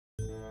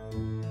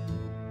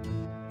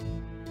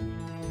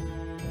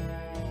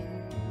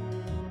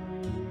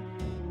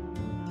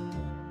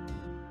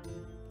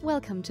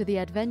Welcome to the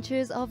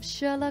adventures of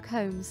Sherlock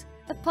Holmes,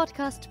 a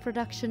podcast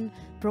production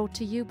brought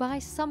to you by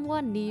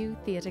Someone New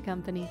Theatre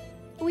Company.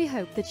 We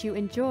hope that you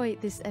enjoy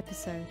this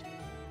episode,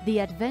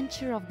 The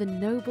Adventure of the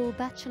Noble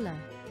Bachelor,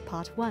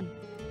 Part 1.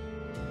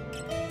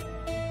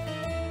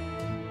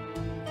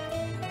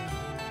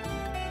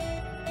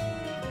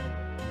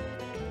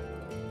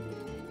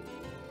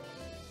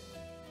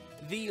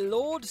 The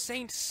Lord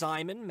St.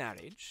 Simon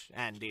marriage,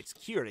 and its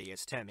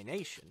curious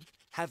termination,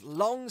 have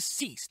long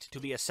ceased to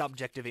be a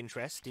subject of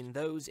interest in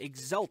those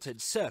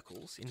exalted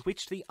circles in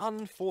which the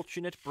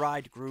unfortunate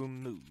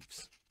bridegroom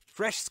moves.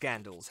 Fresh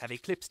scandals have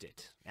eclipsed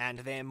it, and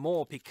their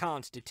more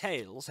piquant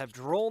details have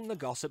drawn the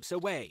gossips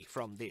away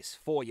from this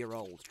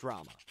 4-year-old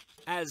drama.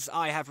 As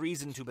I have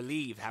reason to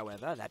believe,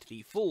 however, that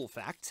the full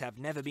facts have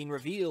never been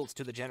revealed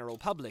to the general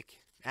public,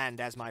 and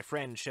as my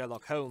friend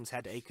Sherlock Holmes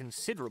had a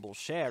considerable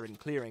share in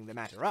clearing the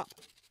matter up,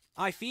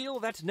 I feel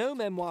that no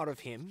memoir of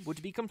him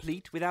would be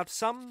complete without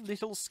some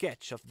little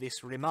sketch of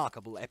this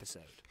remarkable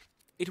episode.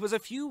 It was a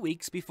few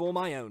weeks before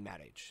my own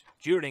marriage,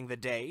 during the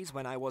days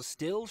when I was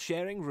still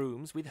sharing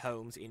rooms with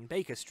Holmes in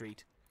Baker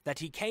Street, that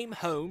he came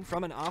home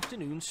from an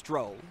afternoon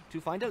stroll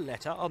to find a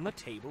letter on the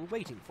table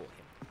waiting for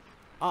him.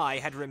 I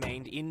had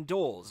remained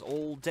indoors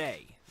all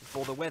day,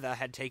 for the weather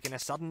had taken a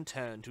sudden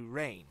turn to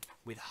rain,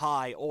 with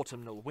high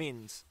autumnal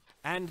winds,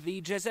 and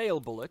the Jezzail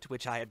bullet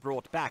which I had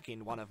brought back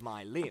in one of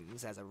my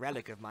limbs as a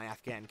relic of my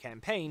Afghan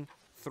campaign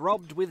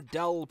throbbed with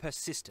dull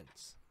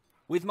persistence.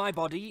 With my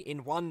body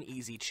in one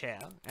easy chair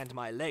and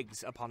my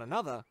legs upon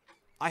another,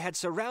 I had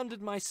surrounded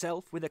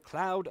myself with a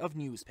cloud of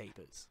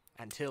newspapers,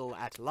 until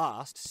at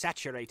last,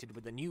 saturated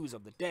with the news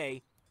of the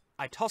day,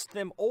 I tossed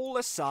them all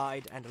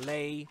aside and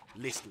lay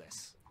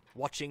listless,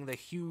 watching the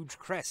huge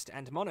crest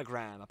and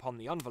monogram upon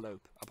the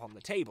envelope upon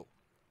the table,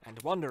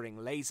 and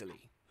wondering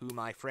lazily who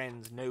my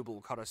friend's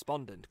noble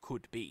correspondent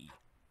could be.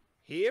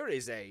 Here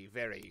is a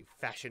very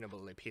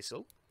fashionable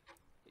epistle.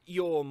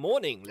 Your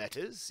morning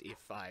letters,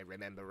 if I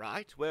remember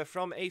right, were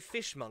from a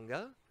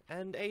fishmonger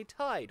and a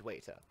tide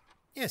waiter.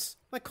 Yes,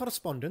 my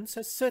correspondence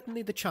has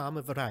certainly the charm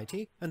of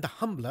variety, and the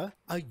humbler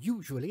are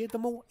usually the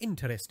more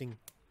interesting.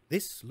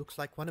 This looks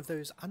like one of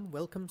those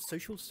unwelcome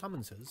social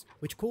summonses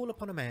which call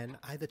upon a man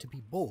either to be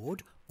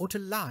bored or to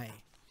lie.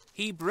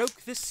 He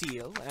broke the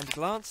seal and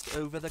glanced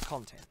over the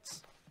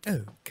contents.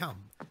 Oh,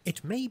 come.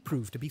 It may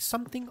prove to be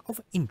something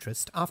of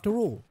interest after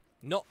all.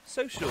 Not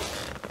so sure.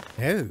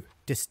 Oh,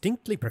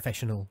 distinctly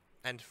professional.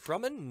 And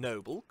from a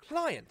noble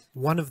client.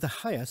 One of the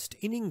highest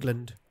in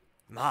England.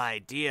 My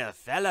dear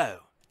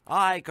fellow,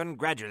 I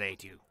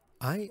congratulate you.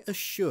 I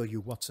assure you,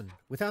 Watson,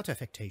 without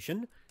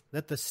affectation,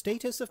 that the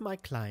status of my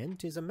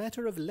client is a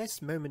matter of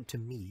less moment to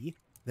me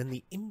than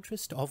the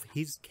interest of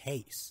his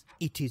case.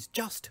 It is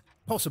just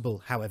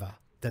possible, however,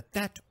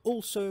 that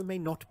also may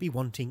not be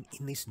wanting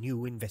in this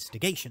new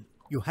investigation.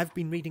 You have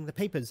been reading the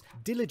papers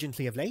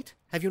diligently of late,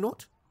 have you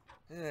not?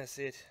 Yes,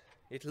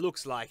 it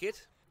looks like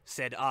it,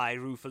 said I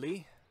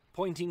ruefully,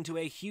 pointing to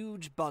a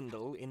huge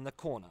bundle in the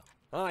corner.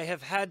 I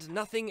have had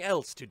nothing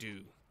else to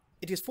do.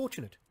 It is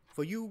fortunate,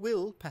 for you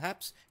will,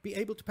 perhaps, be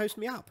able to post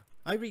me up.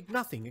 I read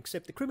nothing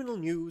except the criminal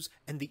news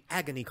and the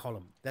agony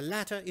column. The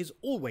latter is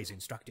always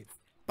instructive.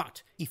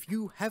 But if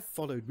you have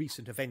followed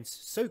recent events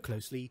so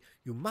closely,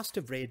 you must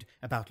have read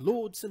about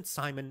Lord St.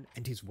 Simon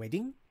and his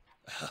wedding?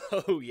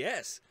 Oh,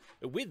 yes,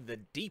 with the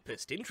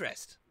deepest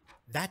interest.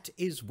 That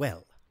is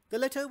well. The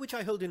letter which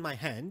I hold in my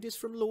hand is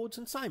from Lord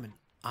St. Simon.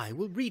 I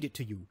will read it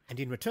to you, and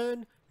in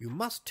return, you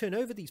must turn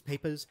over these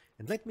papers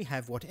and let me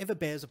have whatever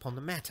bears upon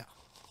the matter.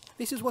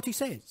 This is what he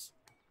says.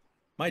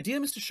 My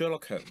dear Mr.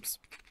 Sherlock Holmes,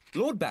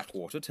 Lord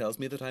Backwater tells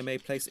me that I may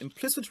place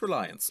implicit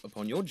reliance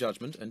upon your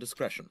judgment and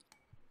discretion.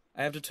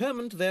 I have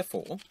determined,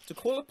 therefore, to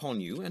call upon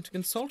you and to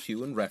consult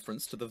you in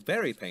reference to the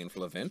very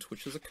painful event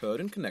which has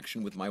occurred in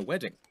connection with my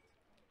wedding.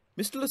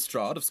 Mr.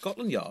 Lestrade of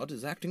Scotland Yard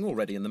is acting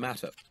already in the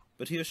matter,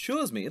 but he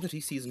assures me that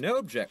he sees no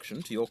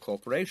objection to your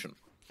cooperation,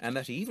 and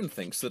that he even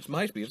thinks that it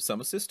might be of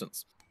some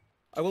assistance.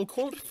 I will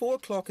call at 4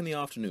 o'clock in the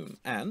afternoon,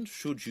 and,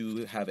 should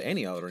you have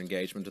any other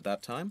engagement at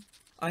that time,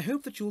 I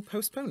hope that you will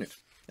postpone it,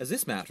 as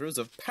this matter is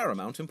of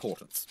paramount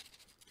importance.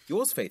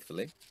 Yours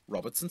faithfully,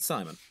 Robert St.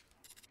 Simon.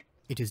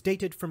 It is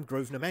dated from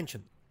Grosvenor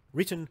Mansion,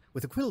 written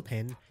with a quill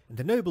pen, and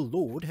the noble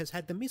lord has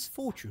had the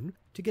misfortune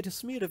to get a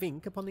smear of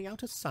ink upon the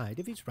outer side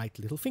of his right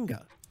little finger,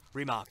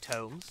 remarked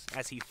Holmes,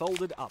 as he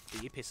folded up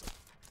the epistle.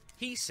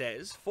 He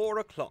says 4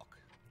 o'clock.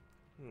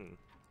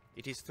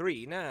 It is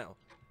 3 now.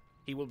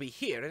 He will be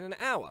here in an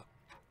hour.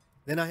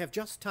 Then I have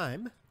just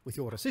time, with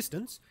your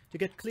assistance, to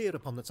get clear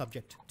upon the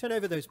subject, turn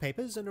over those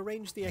papers and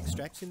arrange the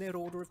extracts in their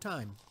order of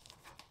time,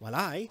 while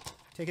I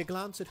take a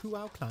glance at who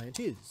our client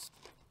is.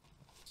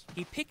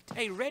 He picked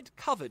a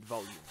red-covered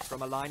volume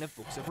from a line of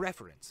books of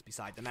reference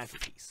beside the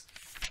mantelpiece.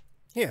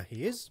 Here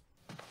he is,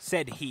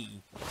 said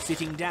he,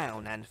 sitting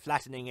down and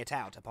flattening it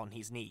out upon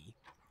his knee.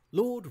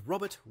 Lord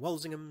Robert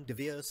Walsingham de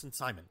Vere St.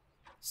 Simon,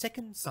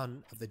 second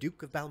son of the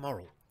Duke of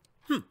Balmoral.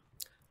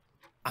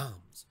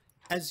 Arms,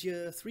 as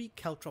your 3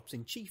 caltrops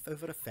in chief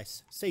over a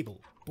fess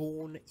sable,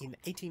 born in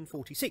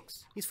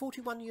 1846, is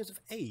 41 years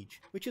of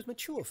age, which is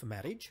mature for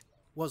marriage,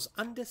 was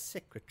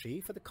Under-Secretary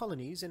for the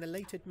Colonies in a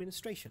late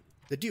administration.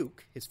 The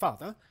Duke, his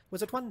father,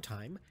 was at one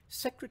time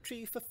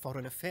Secretary for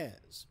Foreign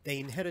Affairs. They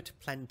inherit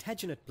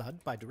Plantagenet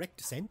blood by direct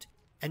descent,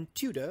 and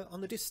Tudor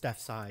on the distaff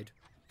side.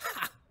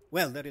 Ha!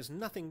 Well, there is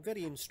nothing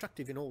very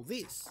instructive in all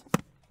this.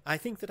 I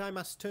think that I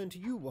must turn to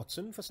you,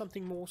 Watson, for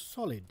something more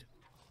solid.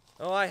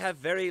 Oh, I have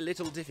very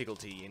little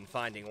difficulty in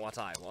finding what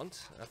I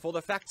want, for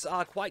the facts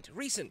are quite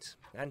recent,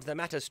 and the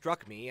matter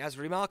struck me as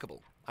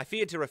remarkable. I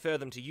feared to refer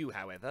them to you,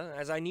 however,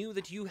 as I knew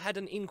that you had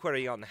an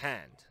inquiry on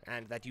hand,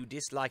 and that you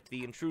disliked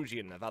the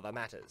intrusion of other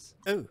matters.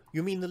 Oh,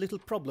 you mean the little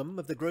problem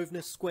of the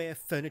Grosvenor Square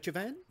furniture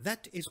van?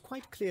 That is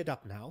quite cleared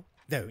up now,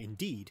 though,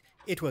 indeed,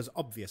 it was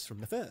obvious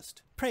from the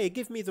first. Pray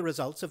give me the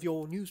results of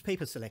your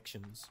newspaper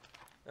selections.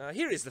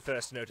 Here is the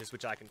first notice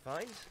which I can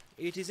find.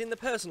 It is in the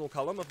personal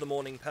column of the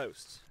Morning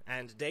Post,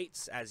 and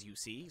dates, as you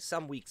see,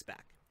 some weeks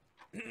back.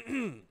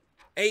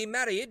 A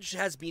marriage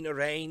has been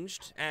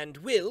arranged, and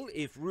will,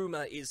 if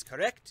rumour is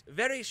correct,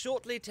 very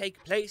shortly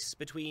take place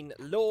between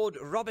Lord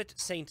Robert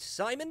St.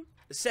 Simon,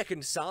 the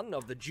second son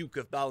of the Duke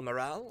of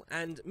Balmoral,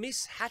 and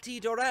Miss Hatty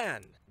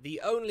Doran,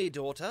 the only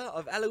daughter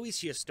of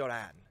Aloysius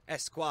Doran,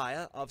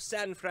 Esquire of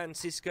San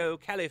Francisco,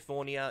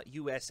 California,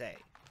 USA.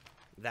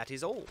 That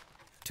is all.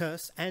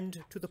 Terse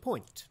and to the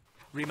point,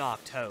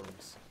 remarked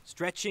Holmes,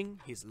 stretching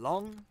his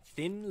long,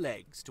 thin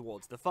legs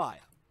towards the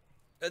fire.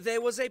 There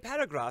was a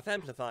paragraph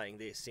amplifying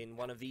this in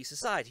one of the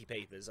society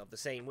papers of the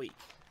same week.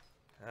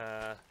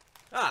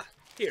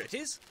 Here it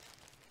is.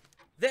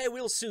 There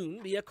will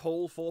soon be a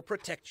call for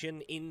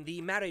protection in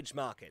the marriage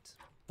market,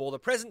 for the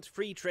present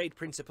free trade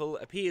principle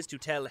appears to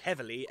tell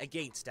heavily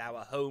against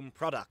our home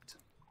product.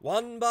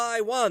 One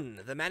by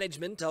one, the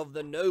management of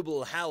the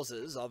noble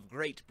houses of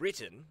Great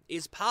Britain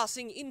is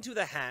passing into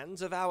the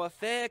hands of our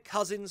fair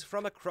cousins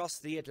from across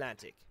the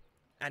Atlantic.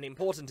 An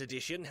important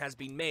addition has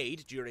been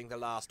made during the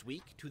last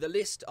week to the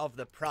list of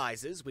the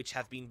prizes which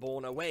have been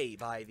borne away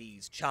by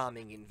these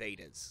charming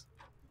invaders.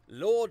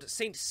 Lord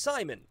St.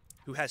 Simon,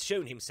 who has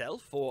shown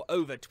himself for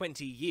over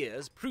 20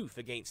 years proof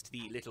against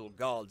the little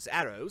god's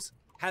arrows,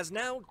 has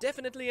now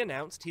definitely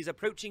announced his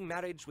approaching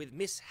marriage with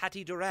Miss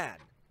Hatty Doran,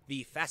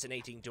 the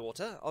fascinating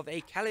daughter of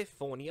a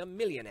California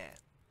millionaire.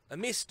 A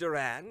Miss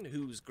Doran,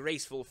 whose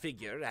graceful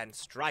figure and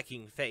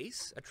striking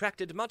face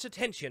attracted much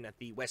attention at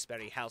the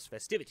Westbury House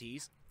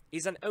festivities,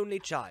 is an only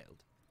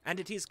child, and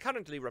it is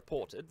currently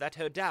reported that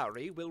her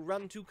dowry will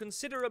run to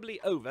considerably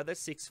over the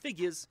 6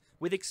 figures,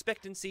 with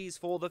expectancies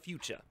for the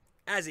future.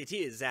 As it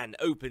is an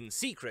open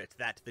secret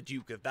that the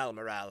Duke of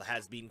Balmoral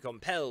has been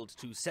compelled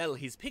to sell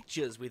his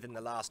pictures within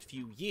the last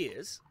few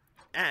years,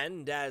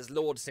 and as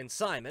Lord St.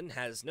 Simon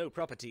has no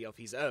property of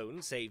his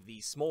own save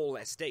the small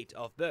estate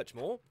of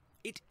Birchmoor,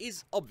 it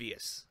is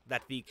obvious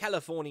that the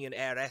Californian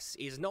heiress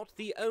is not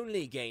the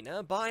only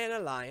gainer by an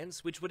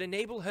alliance which would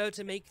enable her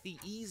to make the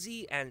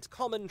easy and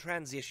common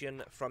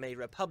transition from a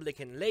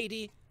Republican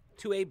lady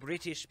to a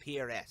British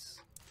peeress.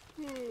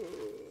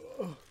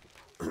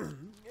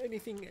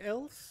 Anything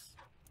else?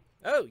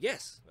 Oh,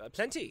 yes,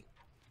 plenty.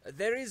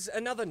 There is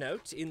another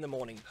note in the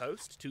Morning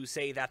Post to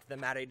say that the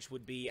marriage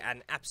would be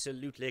an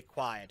absolutely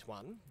quiet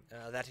one,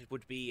 that it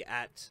would be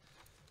at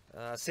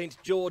St.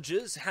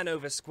 George's,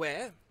 Hanover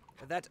Square,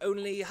 that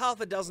only half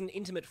a dozen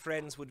intimate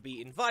friends would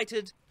be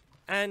invited,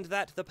 and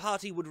that the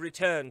party would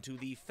return to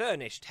the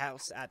furnished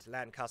house at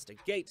Lancaster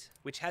Gate,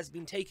 which has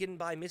been taken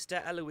by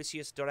Mr.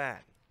 Aloysius Doran.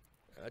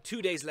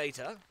 2 days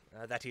later,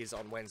 that is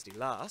on Wednesday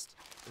last,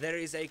 there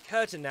is a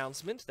curt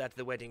announcement that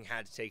the wedding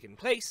had taken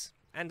place,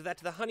 and that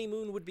the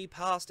honeymoon would be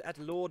passed at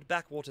Lord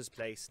Backwater's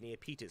place near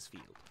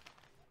Petersfield.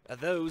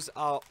 Those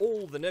are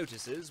all the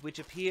notices which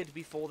appeared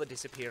before the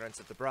disappearance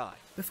of the bride.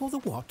 Before the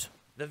what?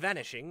 The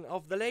vanishing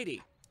of the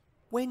lady.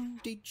 When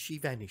did she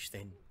vanish,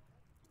 then?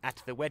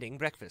 At the wedding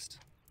breakfast.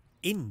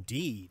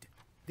 Indeed.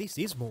 This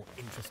is more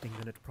interesting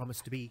than it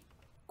promised to be.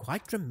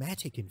 Quite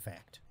dramatic, in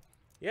fact.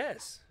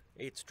 Yes,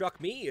 it struck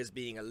me as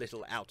being a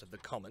little out of the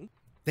common.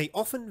 They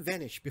often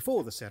vanish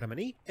before the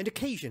ceremony, and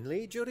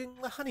occasionally during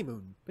the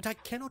honeymoon, but I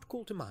cannot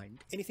call to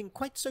mind anything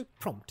quite so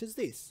prompt as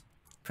this.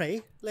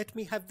 Pray, let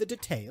me have the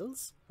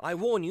details. I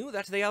warn you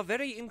that they are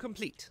very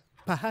incomplete.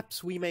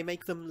 Perhaps we may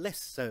make them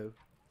less so.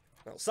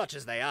 Well, such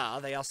as they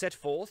are set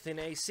forth in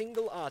a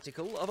single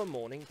article of a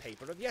morning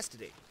paper of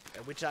yesterday,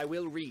 which I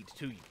will read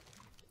to you.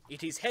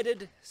 It is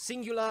headed,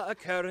 Singular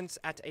Occurrence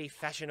at a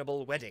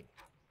Fashionable Wedding.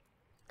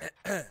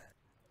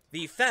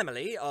 The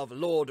family of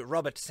Lord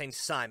Robert St.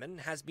 Simon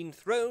has been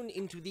thrown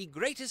into the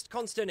greatest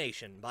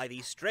consternation by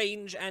the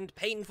strange and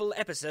painful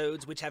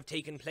episodes which have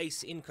taken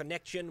place in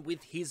connection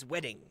with his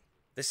wedding.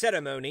 The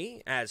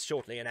ceremony, as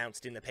shortly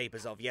announced in the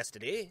papers of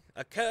yesterday,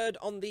 occurred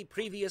on the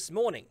previous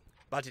morning,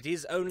 but it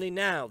is only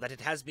now that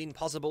it has been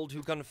possible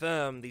to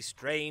confirm the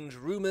strange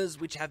rumours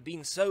which have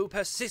been so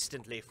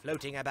persistently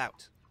floating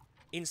about.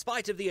 In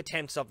spite of the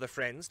attempts of the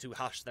friends to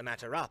hush the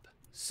matter up,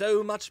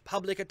 So much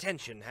public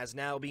attention has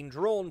now been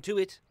drawn to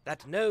it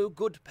that no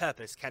good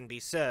purpose can be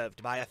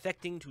served by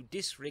affecting to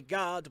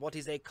disregard what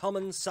is a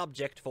common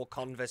subject for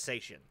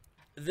conversation.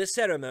 The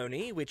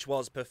ceremony, which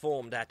was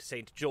performed at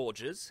St.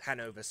 George's,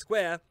 Hanover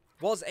Square,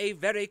 was a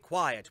very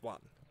quiet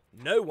one,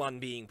 no one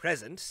being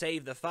present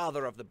save the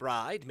father of the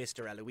bride,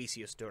 Mr.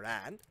 Aloysius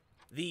Duran,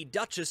 the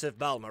Duchess of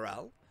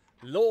Balmoral,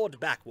 Lord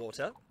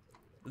Backwater,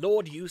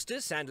 Lord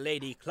Eustace and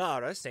Lady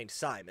Clara St.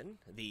 Simon,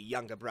 the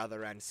younger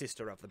brother and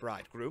sister of the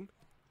bridegroom,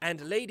 and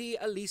Lady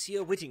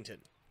Alicia Whittington.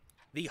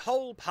 The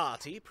whole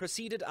party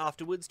proceeded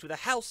afterwards to the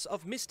house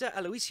of Mr.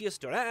 Aloysius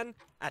Duran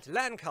at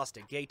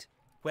Lancaster Gate,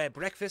 where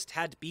breakfast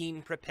had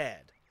been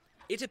prepared.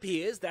 It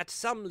appears that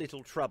some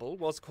little trouble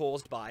was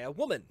caused by a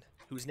woman,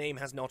 whose name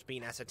has not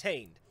been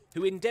ascertained,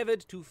 who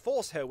endeavoured to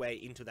force her way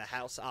into the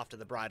house after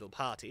the bridal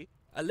party,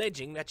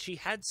 alleging that she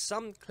had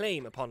some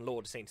claim upon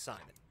Lord St.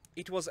 Simon.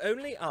 It was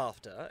only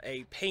after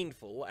a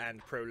painful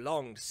and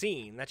prolonged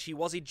scene that she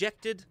was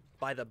ejected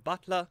by the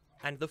butler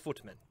and the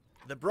footman.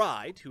 The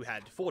bride, who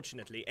had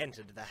fortunately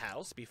entered the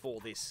house before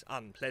this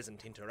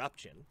unpleasant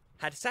interruption,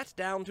 had sat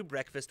down to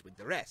breakfast with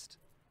the rest,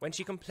 when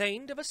she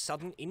complained of a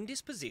sudden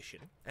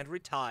indisposition and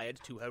retired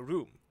to her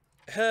room.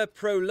 Her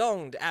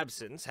prolonged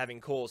absence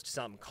having caused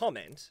some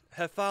comment,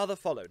 her father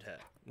followed her,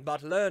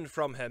 but learned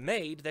from her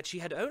maid that she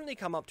had only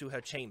come up to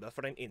her chamber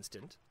for an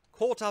instant,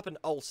 caught up an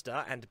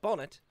ulster and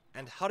bonnet,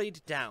 and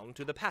hurried down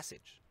to the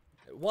passage.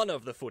 One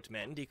of the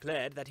footmen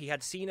declared that he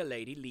had seen a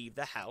lady leave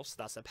the house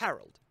thus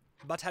apparelled,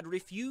 but had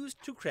refused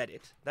to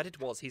credit that it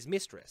was his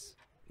mistress,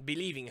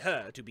 believing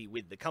her to be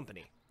with the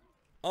company.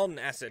 On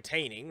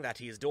ascertaining that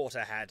his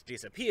daughter had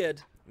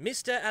disappeared,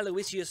 Mr.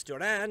 Aloysius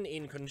Duran,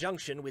 in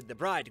conjunction with the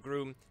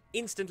bridegroom,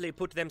 instantly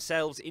put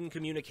themselves in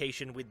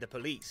communication with the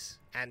police,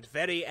 and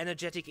very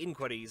energetic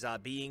inquiries are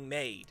being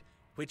made,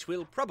 which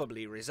will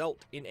probably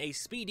result in a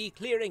speedy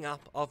clearing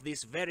up of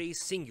this very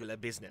singular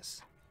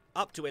business.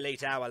 Up to a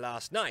late hour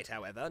last night,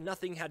 however,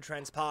 nothing had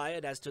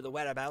transpired as to the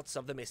whereabouts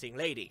of the missing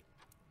lady.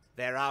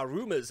 There are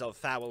rumours of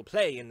foul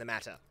play in the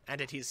matter, and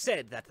it is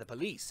said that the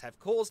police have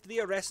caused the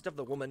arrest of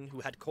the woman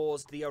who had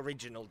caused the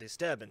original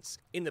disturbance,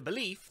 in the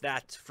belief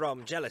that,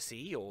 from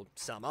jealousy or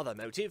some other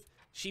motive,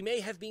 she may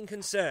have been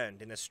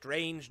concerned in the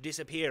strange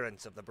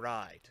disappearance of the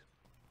bride.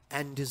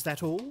 And is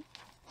that all?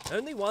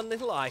 Only one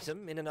little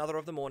item in another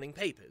of the morning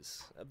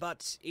papers,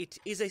 but it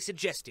is a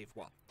suggestive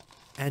one.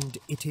 And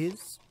it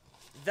is?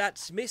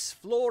 That Miss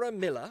Flora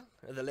Miller,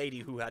 the lady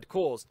who had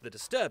caused the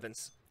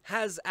disturbance,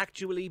 has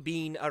actually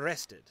been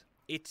arrested.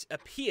 It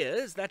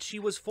appears that she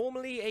was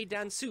formerly a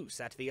danseuse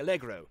at the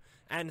Allegro,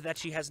 and that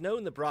she has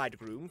known the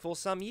bridegroom for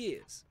some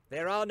years.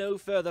 There are no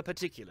further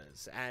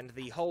particulars, and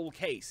the whole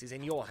case is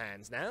in your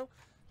hands now,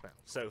 well,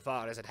 so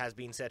far as it has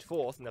been set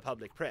forth in the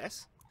public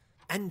press.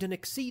 And an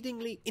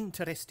exceedingly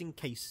interesting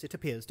case it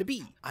appears to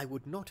be. I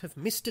would not have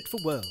missed it for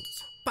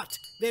worlds. But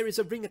there is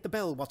a ring at the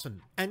bell,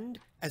 Watson, and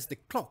as the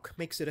clock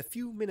makes it a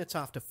few minutes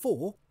after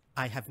 4,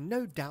 I have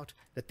no doubt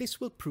that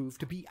this will prove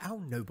to be our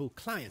noble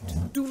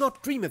client. Do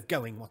not dream of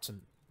going,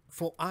 Watson,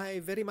 for I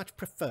very much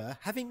prefer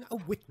having a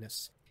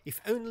witness, if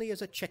only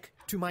as a check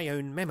to my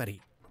own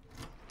memory.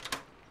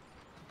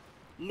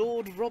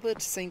 Lord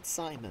Robert St.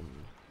 Simon,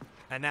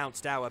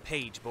 announced our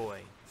page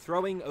boy,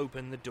 throwing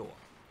open the door.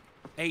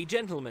 A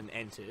gentleman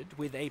entered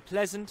with a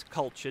pleasant,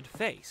 cultured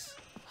face,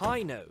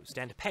 high-nosed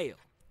and pale,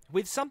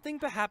 with something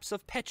perhaps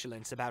of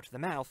petulance about the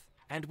mouth,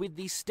 and with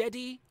the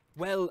steady,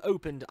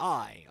 well-opened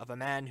eye of a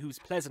man whose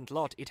pleasant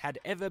lot it had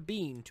ever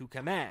been to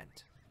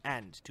command,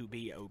 and to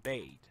be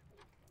obeyed.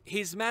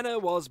 His manner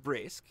was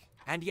brisk,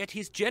 and yet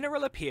his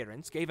general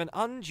appearance gave an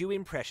undue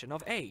impression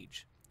of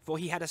age, for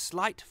he had a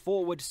slight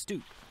forward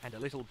stoop and a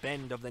little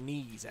bend of the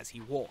knees as he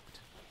walked.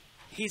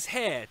 His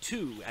hair,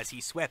 too, as he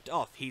swept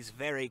off his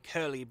very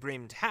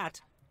curly-brimmed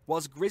hat,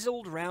 was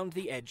grizzled round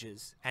the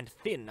edges and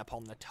thin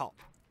upon the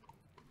top.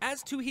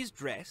 As to his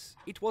dress,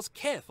 it was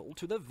careful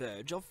to the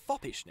verge of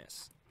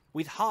foppishness,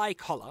 with high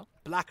collar,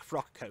 black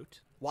frock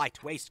coat,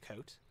 white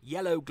waistcoat,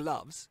 yellow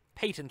gloves,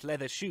 patent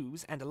leather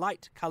shoes, and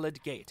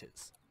light-coloured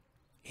gaiters.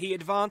 He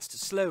advanced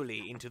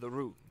slowly into the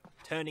room,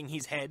 turning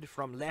his head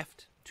from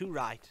left to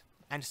right,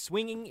 and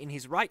swinging in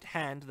his right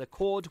hand the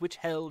cord which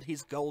held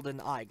his golden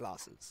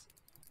eyeglasses.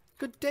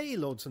 Good day,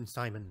 Lord St.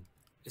 Simon,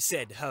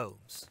 said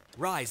Holmes,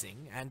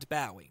 rising and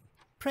bowing.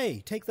 Pray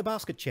take the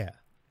basket chair.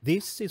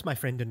 This is my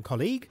friend and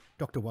colleague,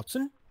 Dr.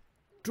 Watson.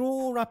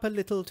 Draw up a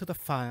little to the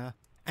fire,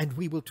 and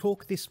we will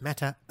talk this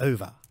matter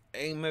over.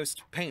 A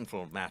most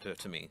painful matter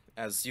to me,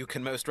 as you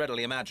can most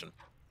readily imagine,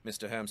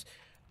 Mr. Holmes.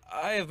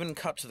 I have been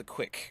cut to the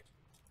quick.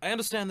 I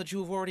understand that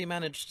you have already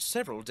managed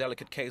several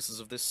delicate cases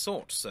of this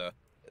sort, sir,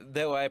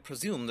 though I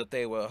presume that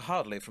they were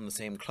hardly from the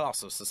same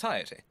class of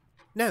society.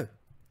 No,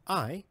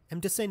 I am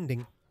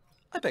descending.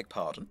 I beg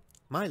pardon?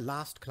 My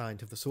last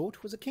client of the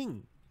sort was a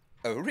king.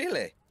 Oh,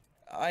 really?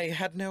 I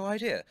had no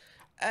idea.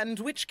 And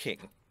which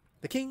king?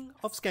 The King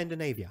of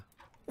Scandinavia.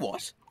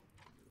 What?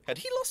 Had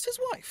he lost his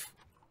wife?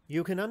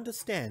 You can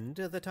understand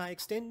that I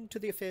extend to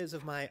the affairs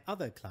of my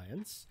other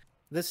clients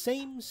the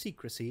same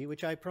secrecy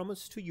which I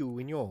promise to you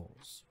in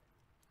yours.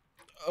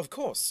 Of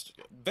course.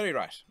 Very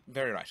right.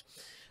 Very right.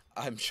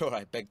 I'm sure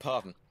I beg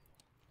pardon.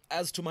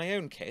 As to my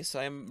own case,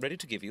 I am ready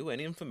to give you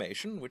any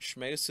information which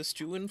may assist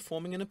you in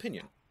forming an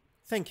opinion.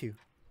 Thank you.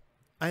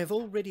 I have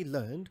already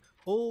learned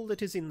all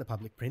that is in the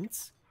public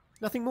prints.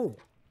 Nothing more.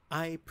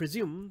 I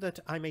presume that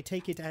I may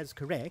take it as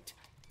correct,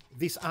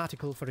 this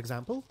article, for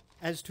example,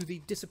 as to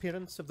the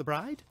disappearance of the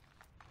bride?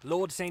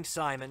 Lord St.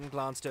 Simon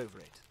glanced over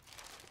it.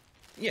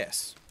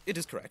 Yes, it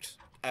is correct,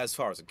 as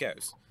far as it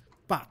goes.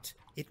 But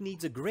it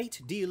needs a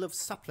great deal of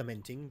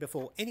supplementing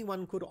before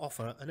anyone could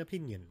offer an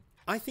opinion.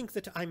 I think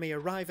that I may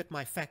arrive at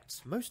my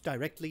facts most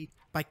directly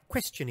by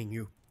questioning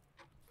you.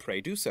 Pray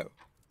do so.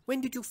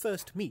 When did you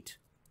first meet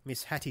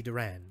Miss Hatty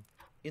Duran?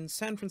 In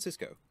San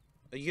Francisco,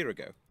 a year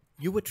ago.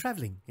 You were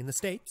travelling in the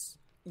States?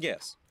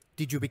 Yes.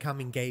 Did you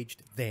become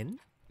engaged then?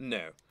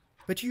 No.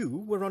 But you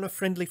were on a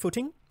friendly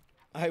footing?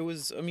 I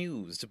was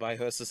amused by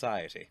her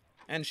society,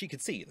 and she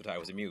could see that I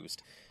was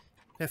amused.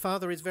 Her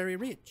father is very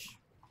rich.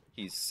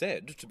 He's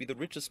said to be the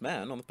richest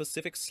man on the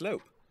Pacific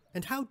slope.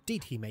 And how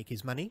did he make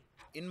his money?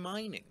 In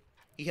mining.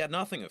 He had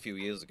nothing a few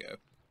years ago.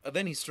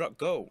 Then he struck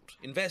gold,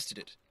 invested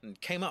it, and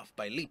came up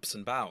by leaps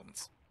and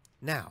bounds.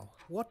 Now,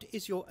 what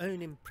is your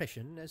own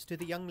impression as to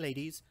the young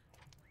lady's,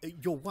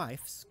 your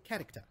wife's,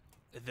 character?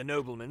 The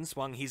nobleman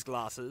swung his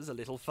glasses a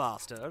little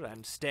faster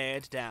and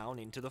stared down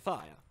into the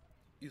fire.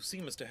 You see,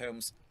 Mr.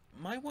 Holmes,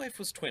 my wife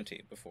was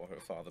 20 before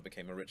her father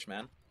became a rich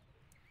man.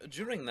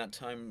 During that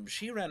time,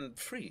 she ran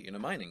free in a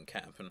mining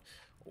camp and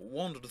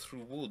wandered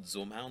through woods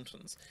or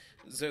mountains,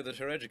 so that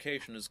her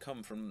education has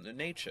come from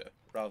nature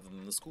rather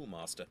than the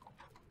schoolmaster.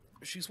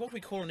 She's what we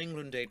call in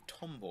England a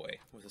tomboy,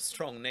 with a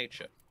strong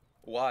nature,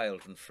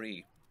 wild and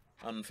free,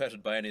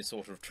 unfettered by any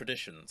sort of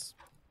traditions.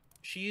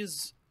 She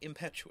is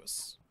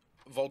impetuous.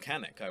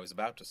 Volcanic, I was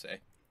about to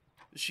say.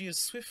 She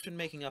is swift in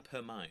making up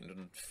her mind,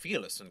 and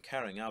fearless in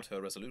carrying out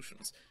her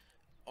resolutions.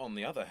 On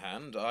the other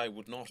hand, I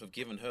would not have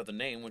given her the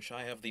name which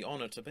I have the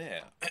honour to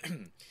bear,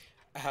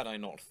 had I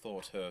not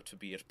thought her to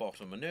be at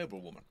bottom a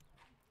noble woman.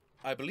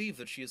 I believe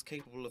that she is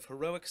capable of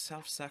heroic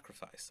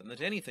self-sacrifice, and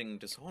that anything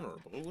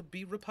dishonourable would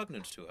be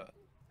repugnant to her.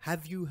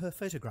 Have you her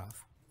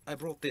photograph? I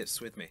brought this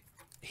with me.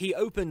 He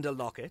opened a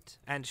locket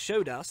and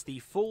showed us the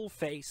full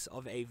face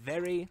of a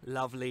very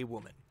lovely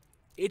woman.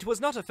 It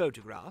was not a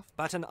photograph,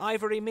 but an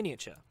ivory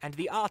miniature, and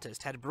the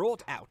artist had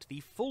brought out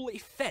the full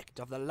effect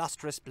of the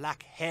lustrous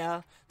black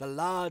hair, the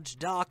large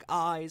dark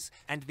eyes,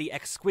 and the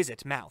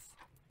exquisite mouth.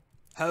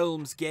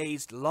 Holmes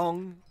gazed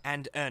long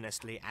and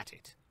earnestly at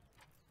it.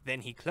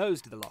 Then he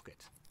closed the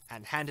locket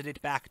and handed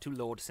it back to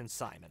Lord St.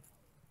 Simon.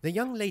 The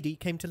young lady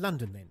came to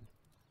London then,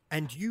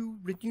 and you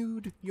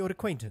renewed your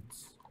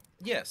acquaintance?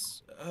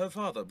 Yes, her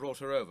father brought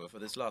her over for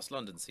this last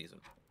London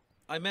season.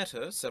 I met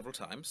her several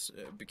times,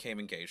 became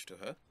engaged to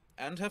her,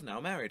 and have now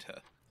married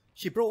her.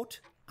 She brought,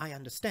 I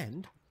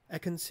understand, a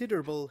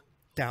considerable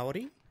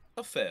dowry?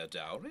 A fair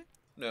dowry,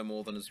 no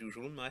more than is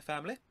usual in my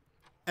family.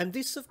 And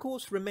this, of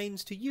course,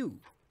 remains to you,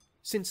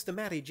 since the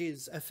marriage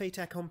is a fait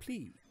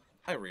accompli.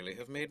 I really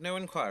have made no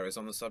inquiries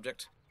on the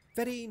subject.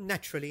 Very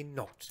naturally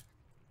not.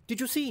 Did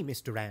you see Miss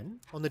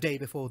Duran on the day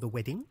before the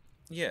wedding?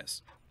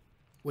 Yes.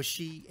 Was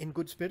she in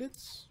good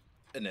spirits?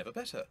 Never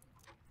better.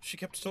 She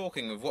kept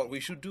talking of what we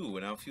should do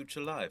in our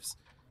future lives.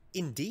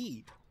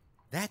 Indeed.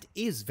 That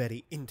is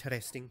very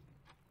interesting.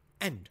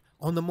 And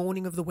on the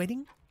morning of the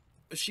wedding?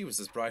 She was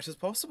as bright as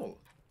possible,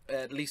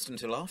 at least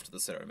until after the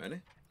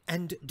ceremony.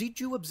 And did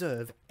you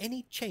observe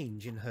any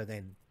change in her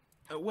then?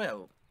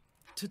 Well,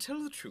 to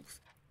tell the truth,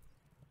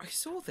 I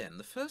saw then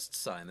the first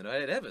sign that I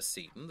had ever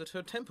seen that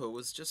her temper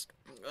was just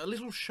a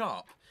little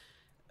sharp.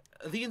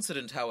 The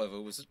incident, however,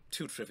 was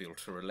too trivial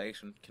to relate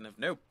and can have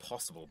no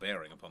possible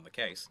bearing upon the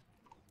case.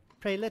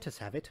 Pray let us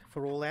have it,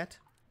 for all that.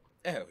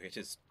 Oh, it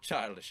is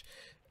childish.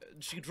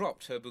 She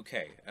dropped her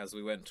bouquet as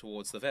we went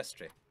towards the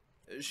vestry.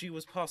 She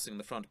was passing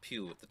the front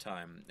pew at the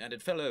time, and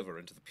it fell over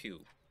into the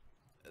pew.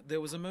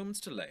 There was a moment's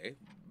delay,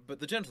 but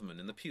the gentleman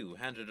in the pew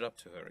handed it up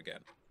to her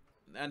again,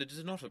 and it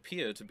did not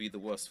appear to be the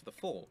worse for the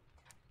fall.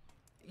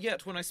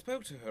 Yet when I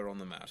spoke to her on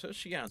the matter,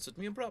 she answered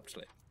me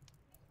abruptly.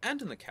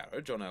 And in the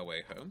carriage on our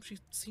way home, she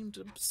seemed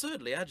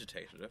absurdly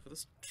agitated over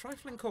this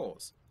trifling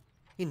cause.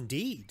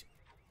 Indeed.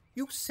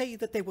 You say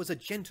that there was a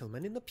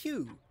gentleman in the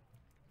pew.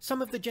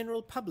 Some of the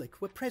general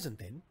public were present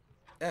then?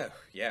 Oh,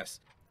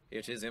 yes.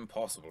 It is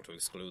impossible to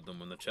exclude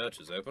them when the church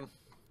is open.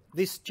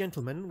 This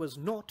gentleman was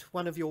not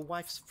one of your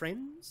wife's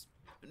friends?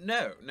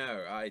 No,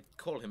 I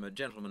call him a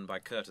gentleman by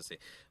courtesy,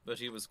 but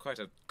he was quite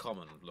a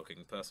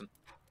common-looking person.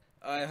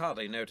 I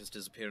hardly noticed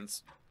his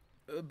appearance.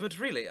 But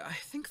really, I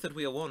think that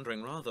we are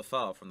wandering rather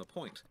far from the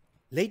point.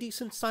 Lady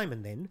St.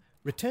 Simon, then,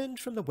 returned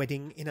from the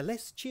wedding in a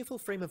less cheerful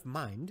frame of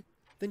mind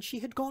than she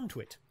had gone to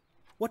it.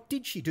 What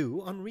did she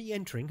do on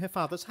re-entering her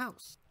father's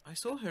house? I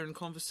saw her in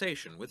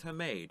conversation with her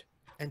maid.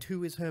 And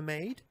who is her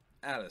maid?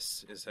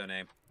 Alice is her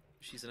name.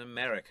 She's an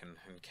American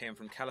and came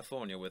from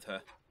California with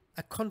her.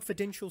 A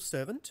confidential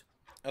servant?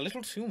 A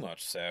little too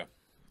much so.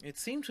 It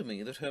seemed to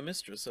me that her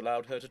mistress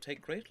allowed her to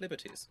take great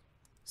liberties.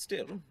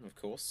 Still, of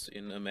course,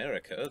 in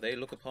America they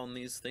look upon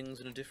these things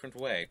in a different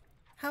way.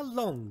 How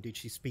long did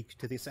she speak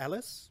to this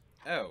Alice?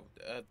 Oh,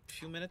 a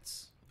few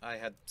minutes. I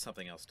had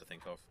something else to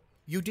think of.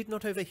 You did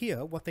not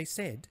overhear what they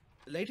said?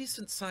 Lady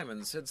St.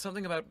 Simon said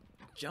something about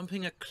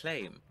jumping a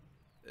claim.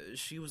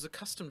 She was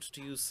accustomed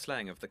to use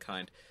slang of the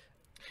kind.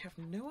 I have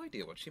no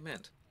idea what she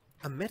meant.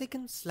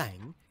 American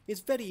slang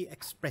is very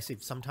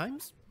expressive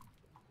sometimes.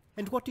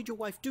 And what did your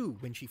wife do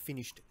when she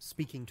finished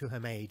speaking to her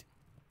maid?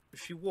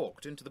 She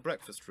walked into the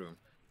breakfast room.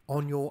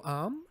 On your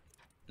arm?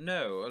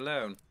 No,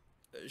 alone.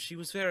 She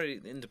was very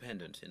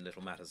independent in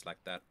little matters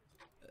like that.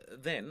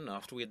 Then,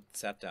 after we had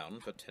sat down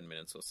for 10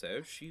 minutes or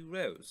so, she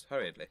rose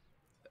hurriedly,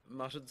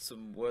 muttered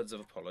some words of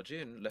apology,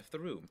 and left the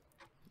room.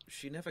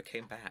 She never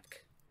came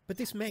back. But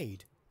this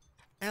maid,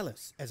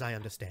 Alice, as I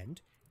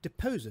understand,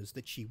 deposes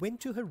that she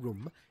went to her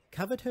room,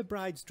 covered her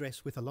bride's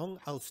dress with a long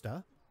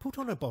ulster, put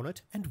on a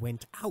bonnet, and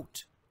went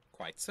out.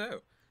 Quite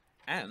so.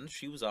 And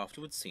she was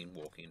afterwards seen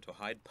walking into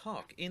Hyde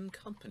Park in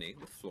company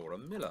with Flora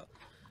Miller,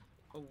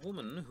 a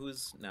woman who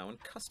is now in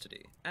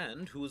custody,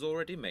 and who has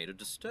already made a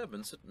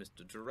disturbance at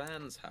Mr.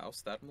 Durand's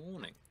house that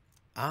morning.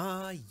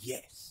 Ah,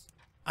 yes.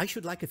 I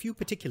should like a few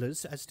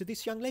particulars as to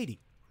this young lady,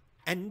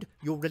 and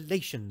your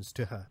relations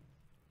to her.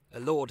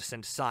 Lord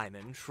St.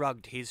 Simon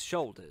shrugged his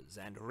shoulders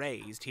and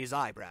raised his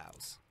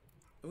eyebrows.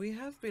 We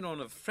have been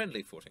on a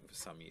friendly footing for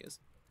some years.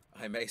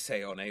 I may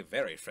say on a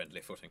very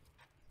friendly footing.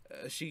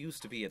 She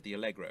used to be at the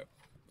Allegro.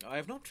 I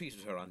have not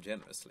treated her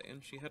ungenerously,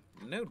 and she had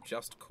no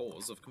just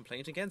cause of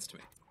complaint against me.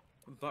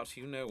 But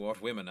you know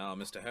what women are,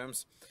 Mr.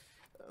 Holmes.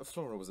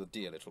 Flora was a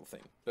dear little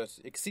thing, but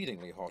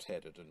exceedingly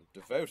hot-headed and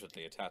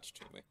devotedly attached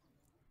to me.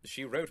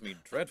 She wrote me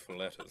dreadful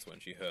letters when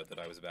she heard that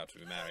I was about to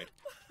be married.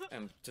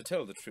 And to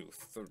tell the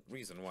truth, the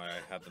reason why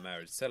I had the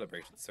marriage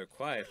celebrated so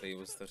quietly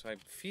was that I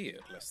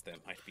feared lest there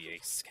might be a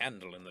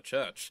scandal in the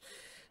church.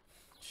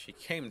 She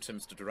came to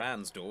Mr.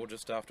 Durand's door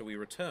just after we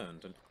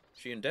returned, and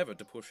she endeavoured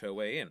to push her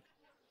way in,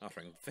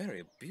 uttering very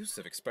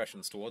abusive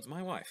expressions towards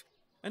my wife,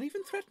 and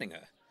even threatening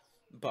her.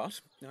 But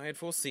I had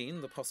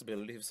foreseen the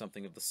possibility of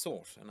something of the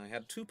sort, and I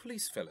had 2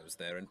 police fellows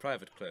there in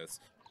private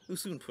clothes, who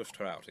soon pushed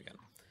her out again.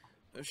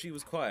 She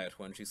was quiet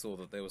when she saw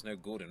that there was no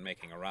good in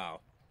making a row.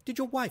 Did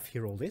your wife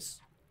hear all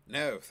this?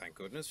 No, thank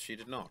goodness, she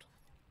did not.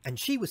 And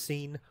she was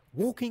seen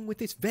walking with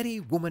this very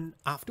woman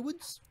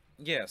afterwards?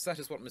 Yes, that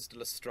is what Mr.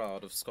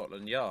 Lestrade of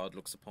Scotland Yard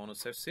looks upon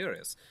as so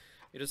serious.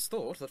 It is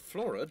thought that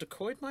Flora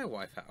decoyed my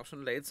wife out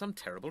and laid some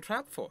terrible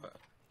trap for her.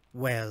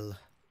 Well,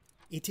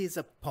 it is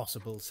a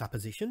possible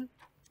supposition.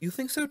 You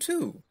think so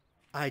too?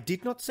 I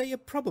did not say a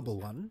probable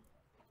one,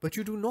 but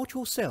you do not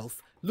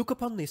yourself look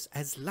upon this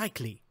as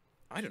likely.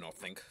 I do not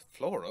think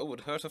Flora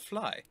would hurt a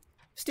fly.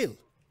 Still,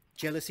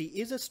 jealousy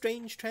is a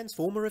strange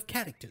transformer of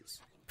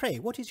characters. Pray,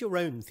 what is your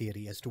own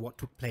theory as to what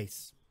took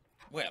place?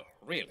 Well,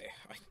 really,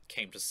 I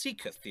came to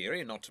seek a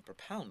theory, not to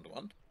propound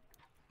one.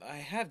 I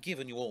have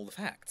given you all the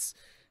facts.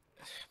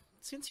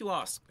 Since you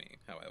ask me,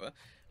 however,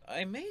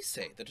 I may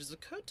say that it has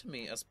occurred to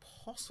me as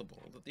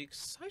possible that the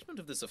excitement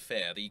of this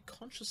affair, the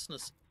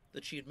consciousness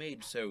that she had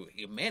made so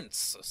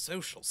immense a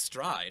social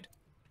stride,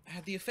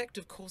 had the effect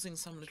of causing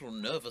some little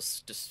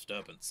nervous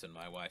disturbance in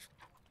my wife.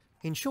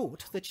 In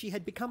short, that she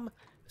had become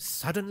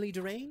suddenly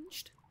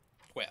deranged?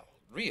 Well,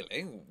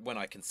 really, when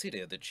I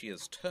consider that she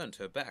has turned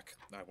her back,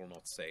 I will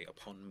not say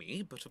upon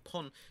me, but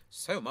upon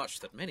so much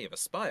that many have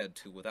aspired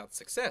to without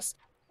success,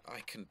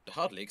 I can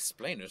hardly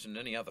explain it in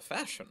any other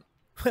fashion.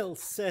 Well,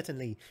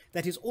 certainly,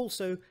 that is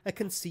also a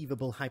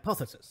conceivable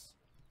hypothesis.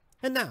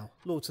 And now,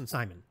 Lord St.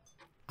 Simon,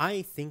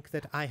 I think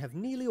that I have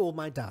nearly all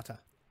my data.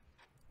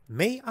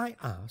 May I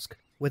ask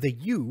whether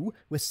you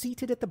were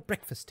seated at the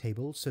breakfast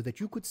table so that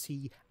you could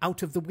see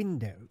out of the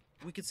window?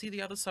 We could see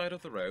the other side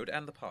of the road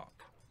and the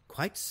park.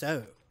 Quite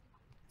so.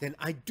 Then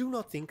I do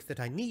not think that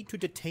I need to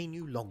detain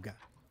you longer.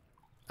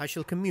 I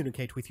shall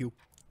communicate with you.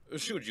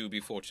 Should you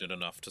be fortunate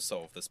enough to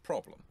solve this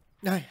problem.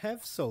 I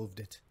have solved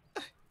it.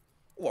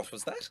 What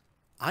was that?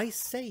 I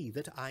say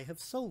that I have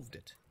solved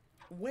it.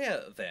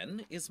 Where,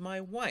 then, is my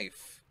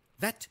wife?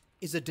 That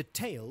is a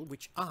detail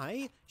which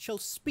I shall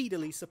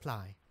speedily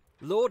supply.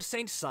 Lord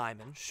St.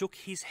 Simon shook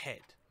his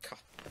head.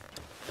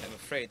 I'm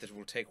afraid that it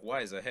will take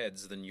wiser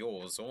heads than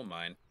yours or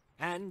mine.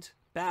 And,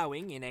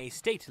 bowing in a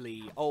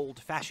stately,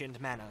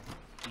 old-fashioned manner,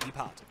 he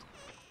departed.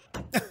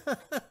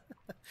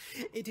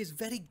 It is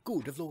very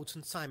good of Lord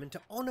St. Simon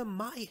to honour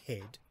my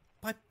head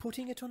by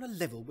putting it on a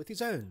level with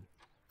his own.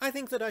 I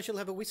think that I shall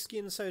have a whisky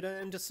and soda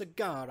and a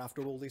cigar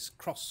after all this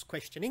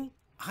cross-questioning.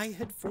 I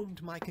had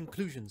formed my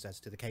conclusions as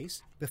to the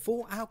case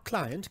before our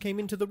client came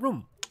into the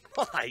room.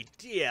 My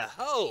dear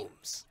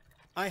Holmes!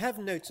 I have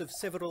notes of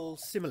several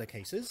similar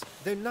cases,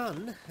 though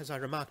none, as I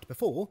remarked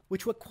before,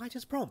 which were quite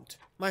as prompt.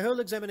 My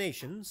whole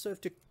examination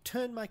served to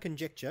turn my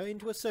conjecture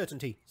into a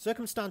certainty.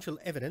 Circumstantial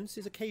evidence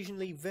is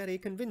occasionally very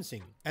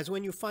convincing, as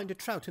when you find a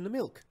trout in the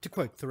milk, to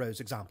quote Thoreau's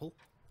example.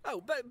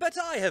 Oh, but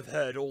I have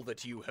heard all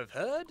that you have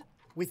heard.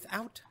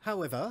 Without,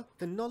 however,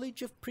 the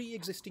knowledge of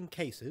pre-existing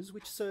cases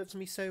which serves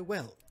me so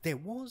well. There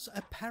was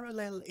a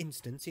parallel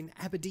instance in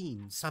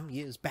Aberdeen some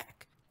years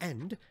back,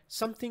 and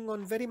something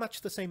on very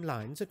much the same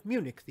lines at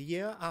Munich the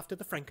year after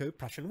the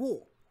Franco-Prussian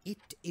War.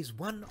 It is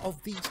one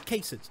of these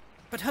cases.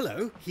 But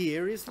hello,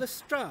 here is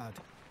Lestrade.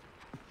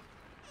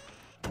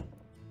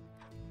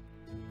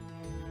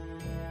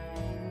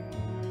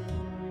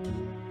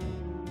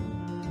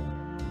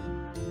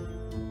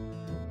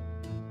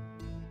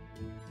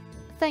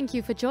 Thank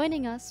you for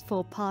joining us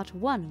for part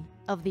 1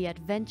 of The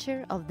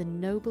Adventure of the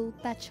Noble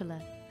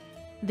Bachelor.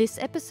 This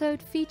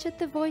episode featured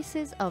the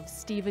voices of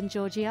Stephen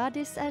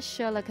Georgiadis as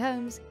Sherlock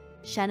Holmes,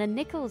 Shannon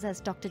Nicholls as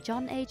Dr.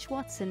 John H.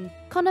 Watson,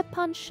 Connor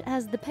Punch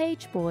as the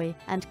page boy,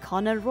 and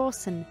Connor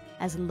Rawson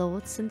as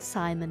Lord St.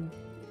 Simon.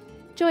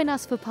 Join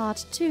us for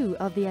part 2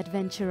 of The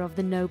Adventure of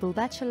the Noble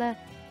Bachelor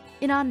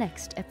in our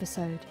next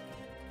episode.